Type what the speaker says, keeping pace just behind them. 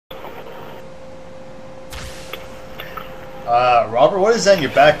Robert, what is that in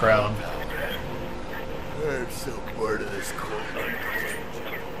your background? I'm so bored of this cold.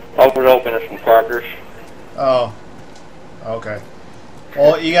 I was opening some crackers. Oh. Okay.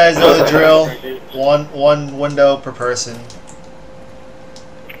 Well, you guys know the drill. One window per person.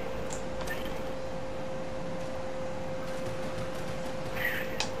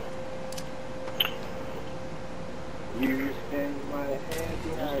 You spin my head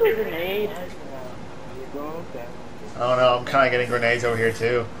behind a grenade. You go down. I don't know, I'm kind of getting grenades over here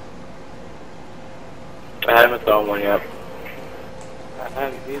too. I haven't thrown one yet. I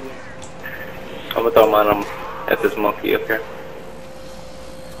haven't either. I'm gonna throw mine at this monkey up here.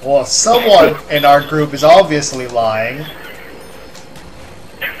 Well, someone in our group is obviously lying.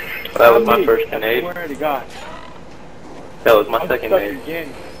 That was my first grenade. Swear to God. That was my I'm second stuck grenade.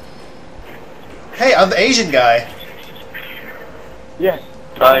 again. Hey, I'm the Asian guy. Yes.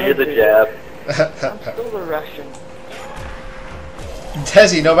 Oh, you're the jab. I'm still the Russian.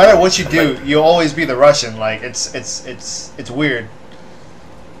 Desi, no matter what you do, you'll always be the Russian. Like it's weird.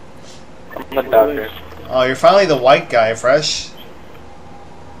 I'm the doctor. Oh, you're finally the white guy, fresh.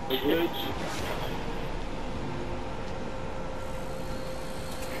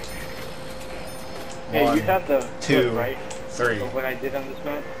 Hey, One, you have the two, clip, right? three. Of what I did on this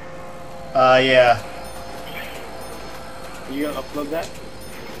map? Yeah. You gonna upload that?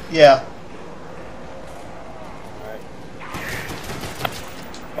 Yeah. Alright.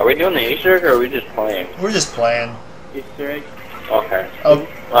 Are we doing the Easter egg or are we just playing? We're just playing. Easter egg? Okay. Oh,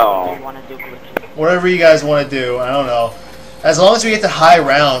 Oh. I want to do glitches. whatever you guys want to do, I don't know. As long as we get to high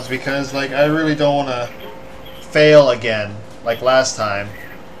rounds, because like I really don't want to fail again, like last time.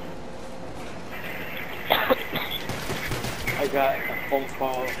 I got a phone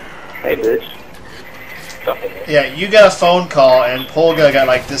call. Hey, bitch. Yeah, you got a phone call and Polga got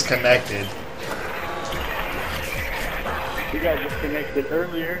like disconnected. We got disconnected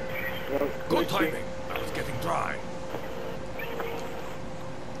earlier. Good timing. I was getting dry.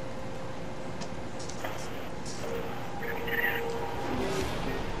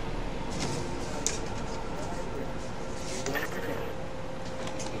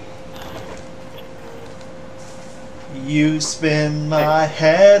 You spin my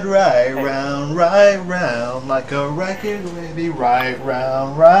head right round like a record, baby, right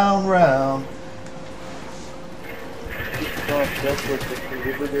round, round, round.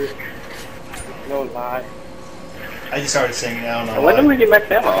 No lie. I just started singing. I don't know. When did Why. we get max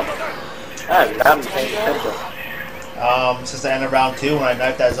ammo? I haven't paying attention. Since the end of round 2 when I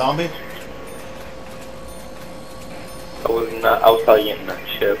knifed that zombie. I was probably getting that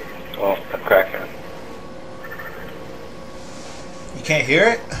chip. Well, a cracker. You can't hear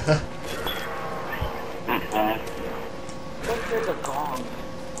it? Let's hear the gong.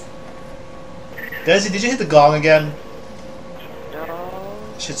 Desi, did you hit the gong again? No.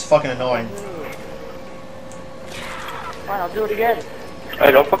 Shit's fucking annoying. Fine, I'll do it again.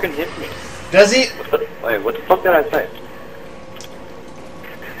 Hey, don't fucking hit me. Desi, Wait, what the fuck did I say?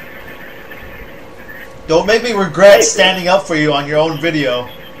 don't make me regret standing up for you on your own video.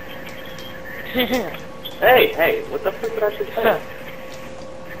 Hey, what the fuck did I just say?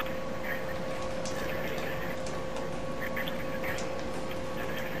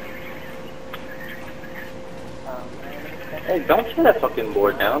 Hey, don't tear that fucking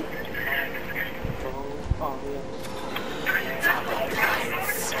board down.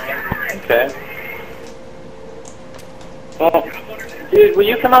 Okay. Well, dude, will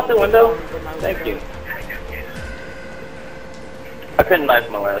you come out the window? Thank you. I couldn't knife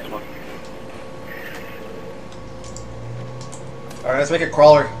my last one. Alright, let's make a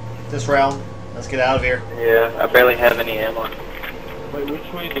crawler this round. Let's get out of here. Yeah, I barely have any ammo. Wait,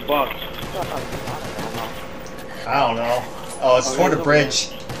 which way is the box? I don't know. Oh, it's toward the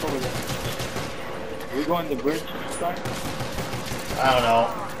bridge. We going to the bridge this time? I don't know.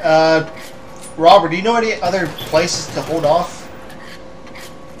 Robert, do you know any other places to hold off?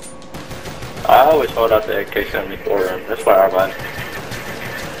 I always hold out the AK-74 room. That's why I run.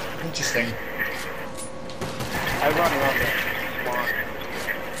 Interesting. I run around the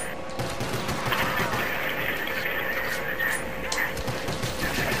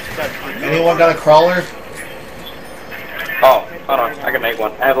spawn. Anyone got a crawler? Oh, hold on. I can make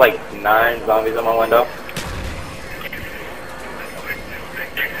one. I have like 9 zombies on my window.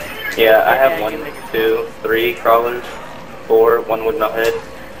 Yeah, I have 1, 2, 3 crawlers, 4, 1 with no head.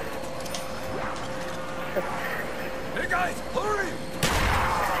 Hey guys, hurry!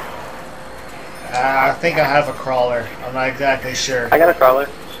 I think I have a crawler. I'm not exactly sure. I got a crawler.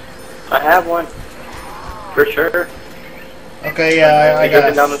 I have one. For sure. Okay, yeah, I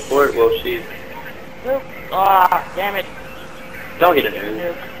got down the fort. Well, she's... Ah, damn it. Don't get a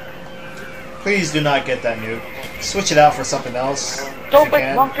nuke. Please do not get that nuke. Switch it out for something else. If Don't you make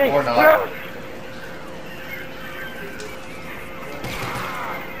can, monkey. or not.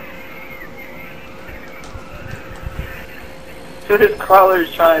 Dude, his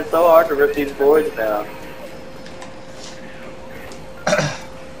crawler's trying so hard to rip these boards down.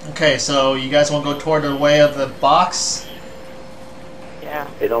 Okay, so you guys want to go toward the way of the box? Yeah.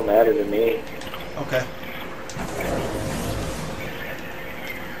 It don't matter to me. Okay.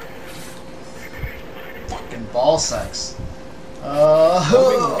 Fucking ball sacks.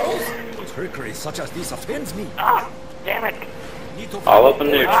 Trickery such as this offends me. Ah, damn it. I'll open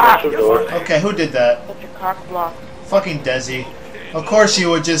the extraction door. Okay, who did that? Such a cock block. Fucking Desi. Of course you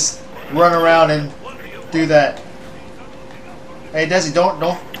would just run around and do that. Hey Desi, don't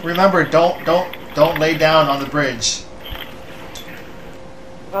remember, don't lay down on the bridge.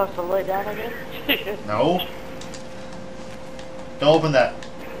 Oh, so lay down again? No. Don't open that.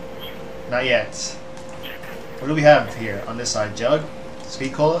 Not yet. What do we have here on this side? Jug?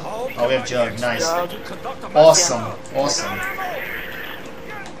 Sweet cola? Oh, we have jug. Nice. Awesome. Awesome.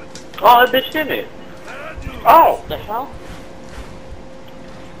 Oh, that bitch hit me. Oh, The hell?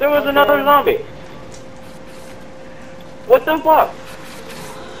 there was another zombie. What the fuck?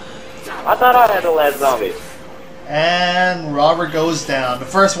 I thought I had the last zombie. And Robert goes down. The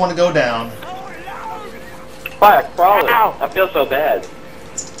first one to go down. By a crawler. Ow. I feel so bad.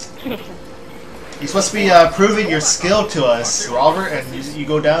 You're supposed to be proving your skill to us, Robert, and you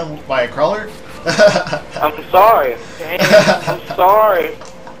go down by a crawler? I'm sorry. I'm sorry.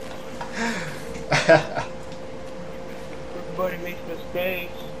 Everybody makes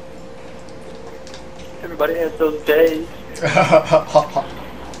mistakes. Everybody has those days.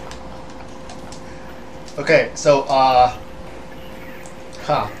 Okay, so, Out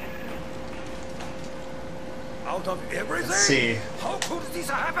of everything? let's see. How could this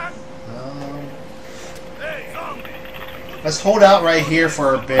happen? Hey, Let's hold out right here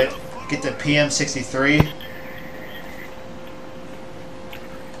for a bit. Get the PM63.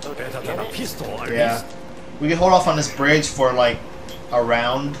 better than a pistol, at Yeah. least. We can hold off on this bridge for like a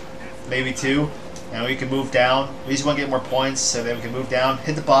round, maybe two, and we can move down. We just want to get more points so that we can move down,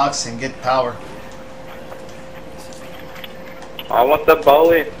 hit the box, and get power. I want the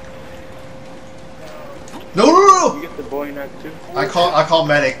bully. No, no, no! You get the boy knock too? I call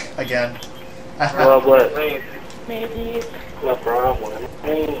medic again. Well, what? Maybe. No problem.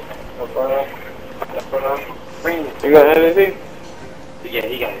 No problem. No problem. You got anything? Yeah,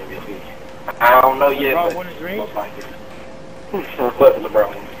 he got MVP. I don't know yet, LeBron but won his ring? most likely. What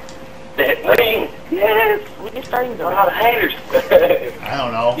LeBron? That ring! Yes! We're starting the A lot of haters. I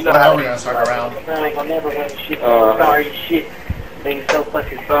don't know. You know When how are we gonna start around? Like, I'll never win shit. Sorry shit. Nigga so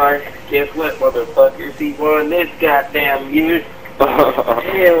fucking sorry. Guess what, motherfuckers? He won this goddamn year.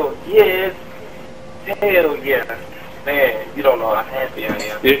 Hell yes. Hell yeah. Man, you don't know how happy I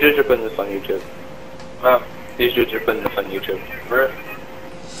am. These dudes are putting this on YouTube. These dudes are putting this on YouTube. Really?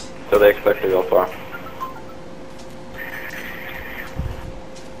 So they expect to go far.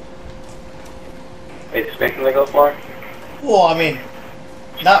 They expecting to go far? Well, I mean,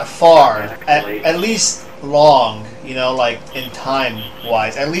 not far. At least long. You know, like in time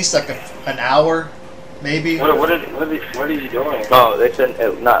wise. At least like an hour, maybe. What are you doing? Oh, they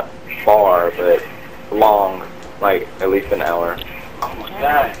said not far, but long. Like at least an hour. Oh my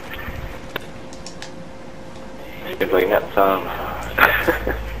god. It's like that song.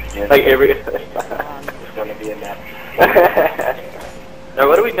 Like every. It's gonna be a nap. Now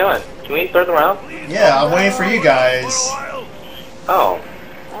what are we doing? Can we start the round? Yeah, I'm waiting for you guys. Oh.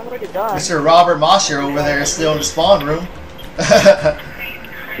 I'm already done. Mr. Robert Mosher over there is still in the spawn room.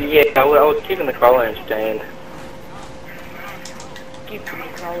 Yeah, I was keeping the crawler entertained. Keep the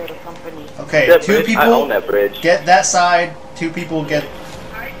crawler company. Okay, That two bridge, I own people that bridge. get that side, two people get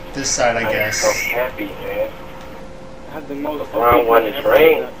this side, I I'm so guess. happy, man. I have the most. LeBron won his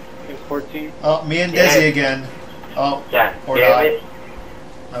ring. In 14. Oh, me and Yeah. Desi again. Oh, God or damn not. it.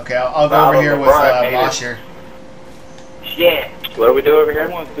 Okay, I'll go Follow over here with LeBron, baby. Mosher. Shit. What do we do over I here?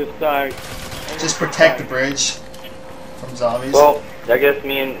 want this side. Just protect the bridge from zombies. Well, I guess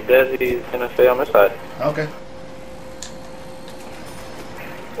me and Desi's gonna stay on this side. Okay.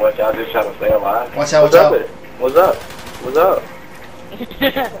 What, y'all just trying to stay alive? Watch out, What's watch up? out. What's up? What's up?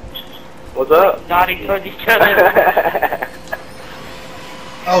 What's up? Nodding towards each other.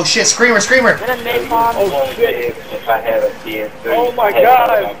 Oh shit, screamer, screamer! Get a napalm. Oh shit. If I had a PS3, Oh my I had God.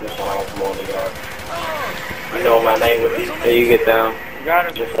 thought about this when I was more than young. You know what my name would be? There you get down. Got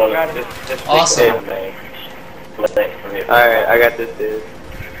him. Just one. Got him. Just Awesome. Alright, I got this dude.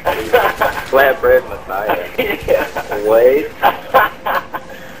 Flatbread Messiah. Wait.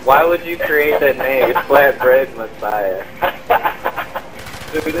 Why would you create that name? Flatbread Messiah.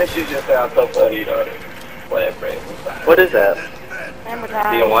 Dude, that shit just sounds so funny, though. Flatbread Messiah. What is that? Hammer Do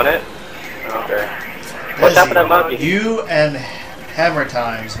time. you want it? Okay. What's up with that monkey? You and Hammer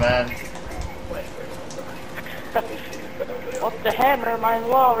Times, man. What's the hammer? Might as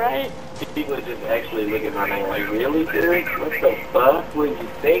well, right? He was just actually looking at my name like, really, dude? What the fuck were you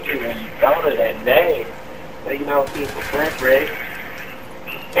thinking when you thought of that name? Well, you know, it's for flatbread.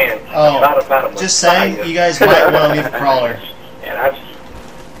 And Oh, just saying, you guys might want to leave a crawler. And I just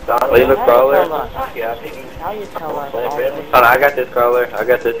thought, leave a crawler? Yeah, I think How you tell us? oh, no, I got this crawler. I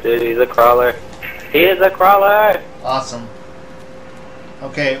got this dude. He's a crawler. He is a crawler. Awesome.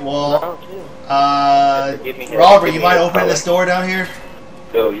 Okay, well, Oh, Robert, you mind opening this door down here?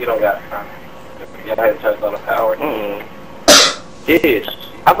 Dude, you don't got time. Yeah, I had to turn on the power. Dude,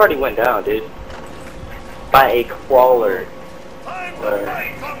 I've already went down, dude. By a crawler.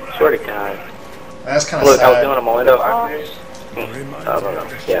 Swear to God. That's kind of Look, sad. I was doing on my window. I don't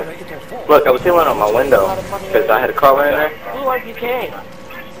know. Yeah. Look, I was doing on my window because I had a crawler in there. Who like you came?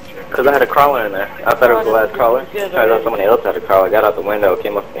 Because I had a crawler in there. I thought it was the last crawler. I thought somebody else had a crawler. Got out the window,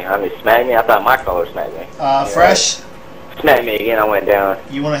 came up behind me, smacked me. I thought my crawler smacked me. Fresh, Smacked me again. I went down.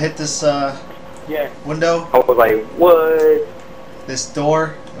 you want to hit this Yeah. window, I was like, what? this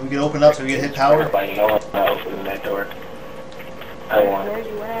door, and we can open up so we can hit power? Everybody knows I'm not opening that door. I want. Where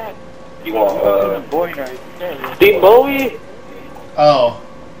you at? You want Boy night. Steve Bowie? Oh,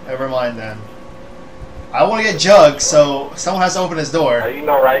 never mind then. I want to get Jug, so someone has to open his door. You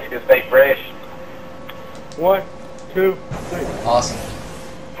know rice can stay fresh. 1, 2, 3. Awesome.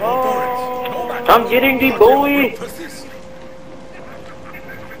 Oh, I'm getting the Bowie.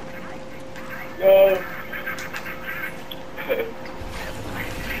 Go.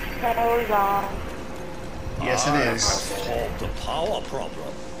 power's on. Yes, it is. The power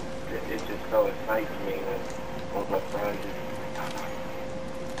problem. It's just so exciting me when my friends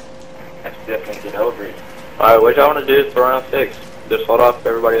I definitely get over it. Alright, what y'all want to do for round 6? Just hold off,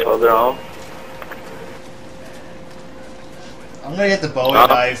 everybody hold their own. I'm gonna get the Bowie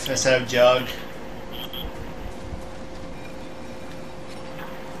knife instead of Jug.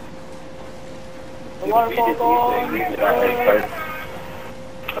 The waterfall's on.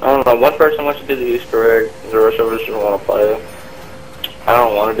 I don't know, one person wants to do the Easter egg, the rest of us just want to play it. I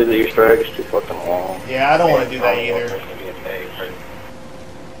don't want to do the Easter egg, it's too fucking long. Yeah, I don't want to do that either.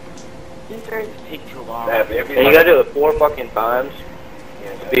 These guys take too long. And you gotta do it 4 fucking times.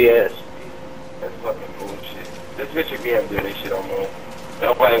 It's BS. That's fucking bullshit. This bitch should be able to do this shit on more.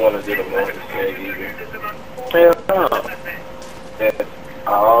 Nobody want to do the more egg either. Hell no. That's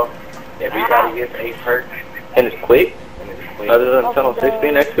all. Everybody gets 8 perks. And it's quick? Other than Tunnel 6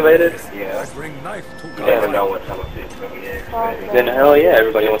 being excavated? Yeah. You never know what Tunnel 6 is going to be excavated. Then hell yeah,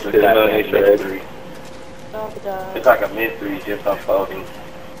 everybody wants to do the moon Easter egg. It's like a mystery just unfolding.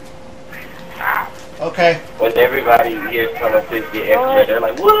 Okay, When everybody hears Tunnel 6 get excavated, they're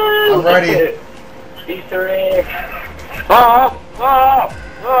like, woo! I'm ready. Easter egg! Ah! Ah!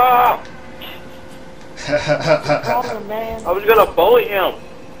 Ah! Oh, man. I was gonna bully him!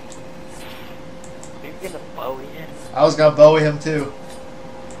 You're gonna Bowie him. I was gonna Bowie him too.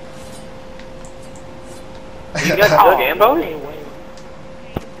 You got Doug and Bowie?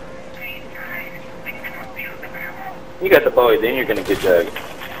 You got the Bowie, then you're gonna get Doug.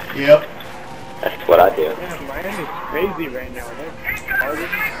 Yep. That's what I do. Man, Miami's crazy right now. They're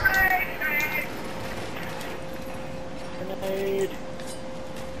partying. Grenade.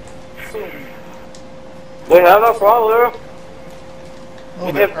 We have a crawler. A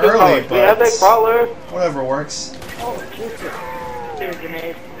We little bit have 2 early, crawlers. We have a but crawler. whatever works. Oh, Jesus. Here's a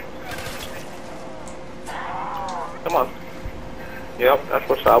grenade. Come on. Yep, that's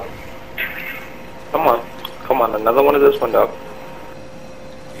what's up. Come on. Come on, another one of this window.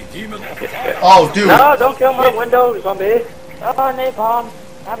 Oh, dude. No, don't kill my window, zombie. Oh, napalm.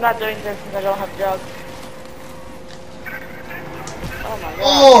 I'm not doing this because I don't have Jug. Oh, my God.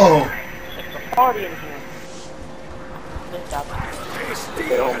 Oh! It's a party in here. Stop.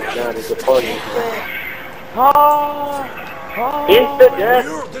 Oh my god, it's a party. Oh, oh, Instant death.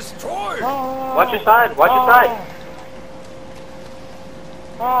 oh, Watch your side, watch your side.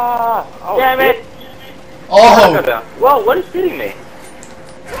 Oh, damn it. Oh! Whoa, what is hitting me?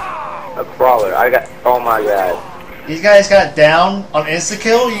 A crawler. I got. Oh my god. These guys got down on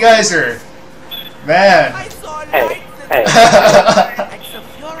insta-kill? You guys are... Man. Hey, hey,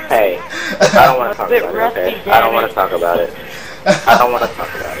 hey. I don't want to talk about it, okay? I don't want to talk about it. I don't want to talk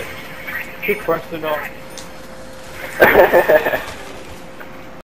about it. Too personal.